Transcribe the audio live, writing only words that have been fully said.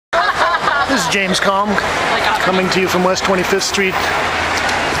This is James Kalm, coming to you from West 25th Street,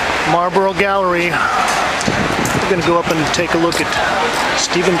 Marlborough Gallery. We're going to go up and take a look at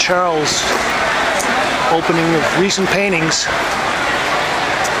Stephen Charles' opening of recent paintings.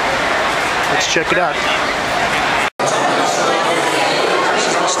 Let's check it out. This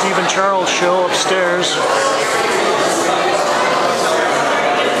is the Stephen Charles show upstairs.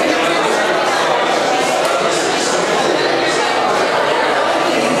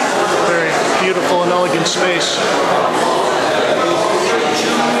 Beautiful and elegant space.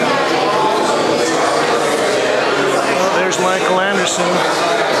 Well, there's Michael Anderson.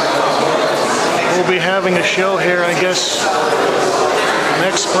 We'll be having a show here, I guess,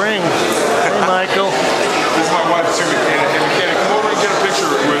 next spring. Hey, Michael. This is my wife, too, mechanic. Come over and get a picture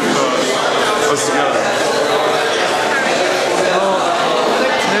with us together. Oh,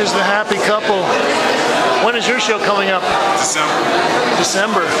 there's the happy couple. When is your show coming up?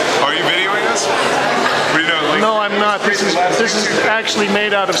 December. Are you videoing us? No, I'm not. This is actually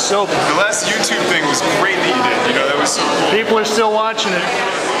made out of soap. The last YouTube thing was great that you did. You know, that was so cool. People are still watching it.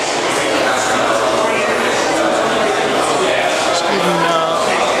 Stephen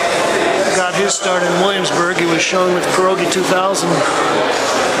got his start in Williamsburg. He was shown with Pierogi 2000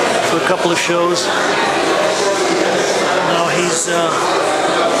 for a couple of shows. Now he's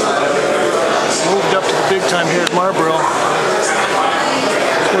moved up to the big time here at Marlborough. His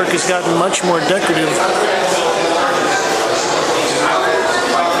work has gotten much more decorative.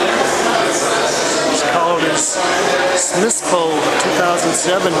 It's called his Smithspo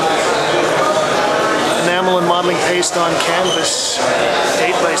 2007. Enamel and modeling paste on canvas,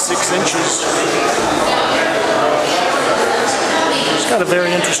 8 by 6 inches. It's got a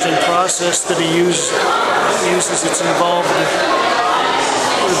very interesting process that he uses. It's involved with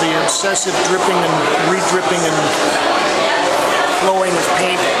the obsessive dripping and re-dripping and flowing of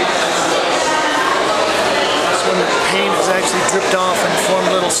paint. That's when the paint is actually dripped off and form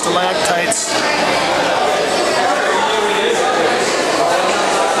little stalactites.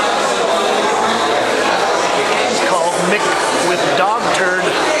 It's called Mick with Dog Turd.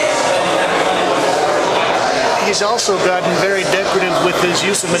 He's also gotten very decorative with his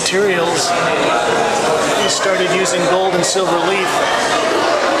use of materials. He started using gold and silver leaf.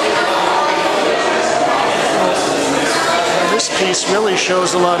 This piece really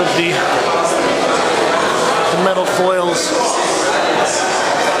shows a lot of the metal foils.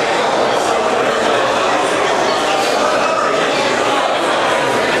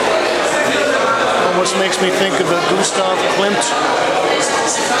 Almost makes me think of a Gustav Klimt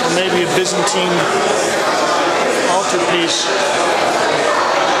or maybe a Byzantine altarpiece.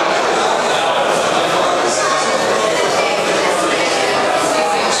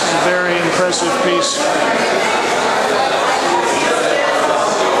 This is a very impressive piece.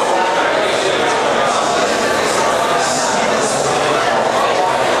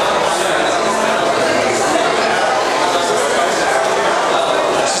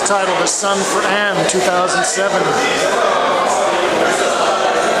 Titled A Son for Anne, 2007.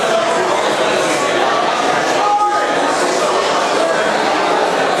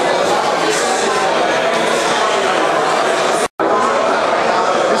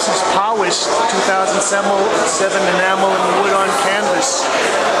 This is Powys, 2007 enamel and wood on canvas.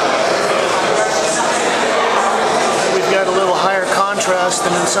 We've got a little higher contrast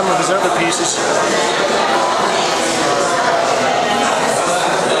than in some of his other pieces.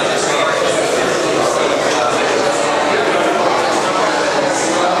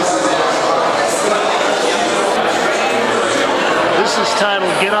 This is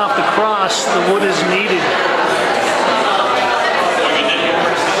titled Get Off the Cross, The Wood is Needed.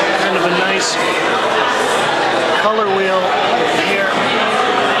 Kind of a nice color wheel here.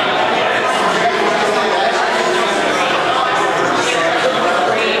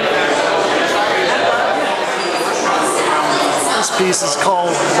 This piece is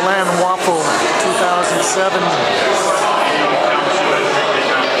called Bland Waffle, 2007.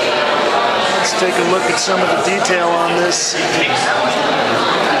 Let's take a look at some of the detail on this.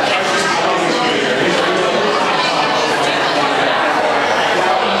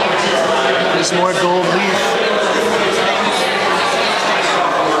 There's more gold leaf.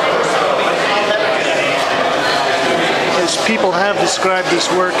 As people have described this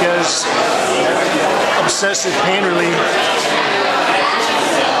work as obsessive painterly.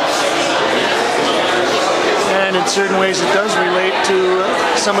 And in certain ways it does relate to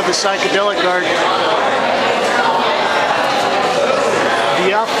some of the psychedelic art.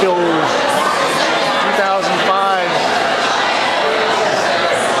 Diafil, 2005,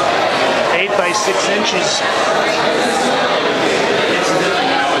 8 by 6 inches.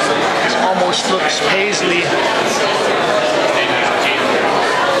 It's almost almost looks paisley.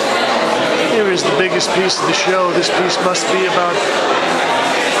 Here is the biggest piece of the show. This piece must be about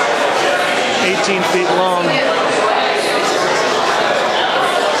 18 feet long.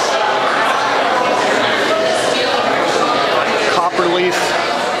 Copper leaf.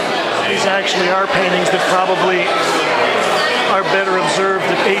 These actually are paintings that probably are better observed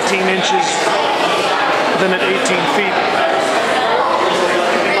at 18 inches than at 18 feet.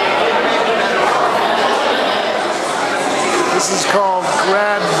 This is called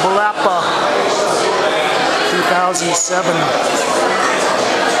Grad Blapa 2007.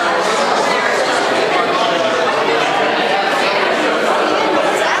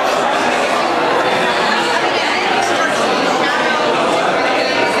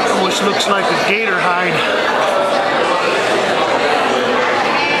 Almost looks like a gator hide.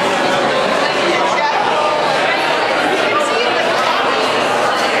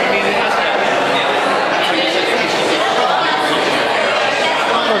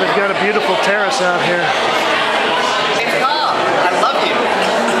 Oh, they've got a beautiful terrace out here. Kalm, I love you.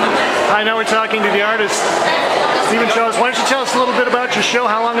 Hi, now we're talking to the artist, Stephen Charles. Why don't you tell us a little bit about your show?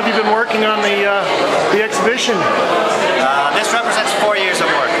 How long have you been working on the exhibition? This represents 4 years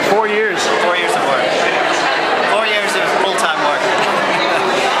of work. 4 years. 4 years of work. 4 years of full-time work.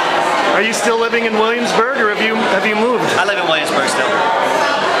 Are you still living in Williamsburg, or have you moved? I live in Williamsburg still.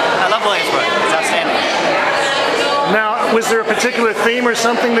 I love Williamsburg. It's outstanding. Now, was there a particular theme or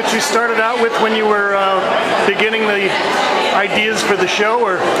something that you started out with when you were beginning the ideas for the show,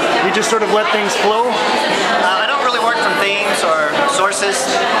 or you just sort of let things flow? I don't really work from themes or sources.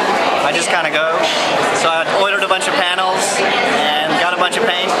 I just kind of go. So I ordered a bunch of panels and got a bunch of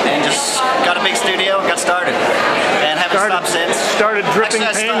paint and just got a big studio and got started. And haven't stopped since. Started dripping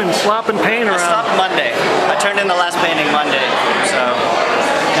paint and slopping paint around. I stopped Monday. I turned in the last painting Monday. So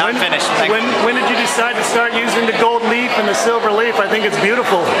now I'm finished. When did you decide to start using the gold leaf and the silver leaf? I think it's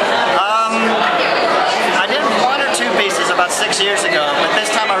beautiful. I did 1 or 2 pieces about 6 years ago, but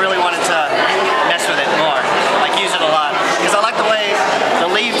this time I really wanted to mess with it more, like use it a lot, because I like the way the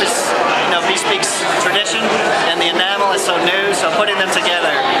leaf is, bespeaks tradition, and the enamel is so new. So putting them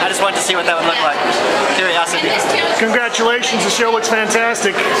together, I just wanted to see what that would look like. Curiosity. Congratulations! The show looks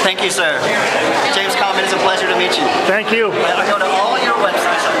fantastic. Thank you, sir. James Kalm, it is a pleasure to meet you. Thank you. I go to all your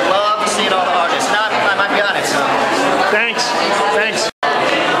websites. I love seeing all the artists. Now I might be on it. So. Thanks. Thanks.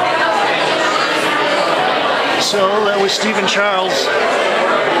 So that was Stephen Charles.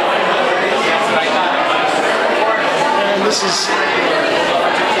 And this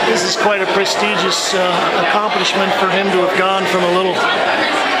is quite a prestigious accomplishment for him to have gone from a little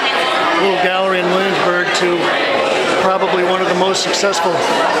gallery in Williamsburg to probably one of the most successful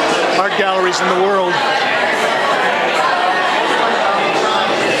art galleries in the world.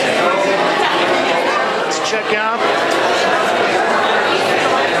 Let's check out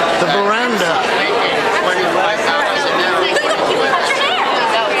the veranda.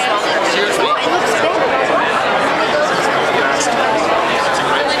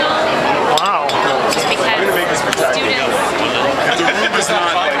 Wow.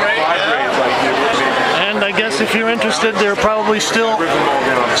 And I guess if you're interested, there are probably still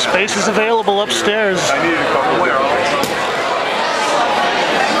spaces available upstairs.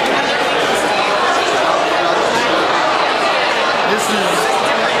 This is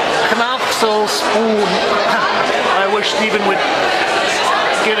Knopfel Spoon. I wish Stephen would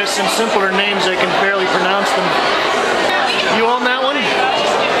get us some simpler names. I can barely pronounce them. You own that one?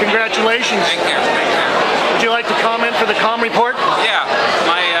 Congratulations. Thank you. Would you like to comment for the Kalm report? Yeah.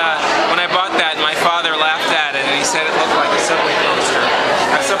 When I bought that, my father laughed at it and he said it looked like a subway poster,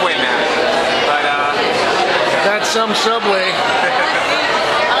 a subway map. But That's some subway.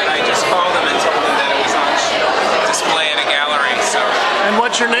 and I just called him and told him that it was on display at a gallery. So. And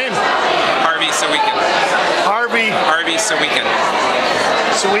what's your name? Harvey Sweeken. Harvey. Harvey Sweeken.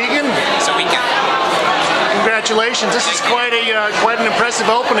 Sweeken? Sweeken. Congratulations. This is quite an impressive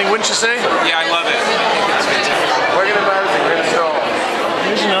opening, wouldn't you say? Yeah, I love it. It's fantastic. We're gonna buy the install.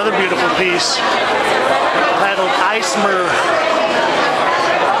 Here's another beautiful piece titled Eismer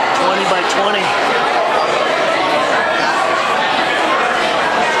 20 by 20.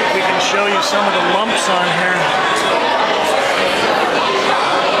 We can show you some of the lumps on here.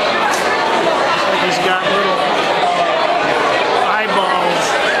 Looks like he's got little eyeballs.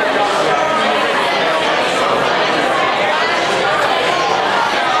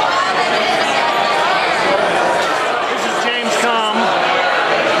 This is James Kalm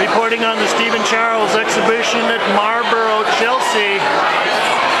reporting on the Stephen Charles exhibition at Marlborough, Chelsea.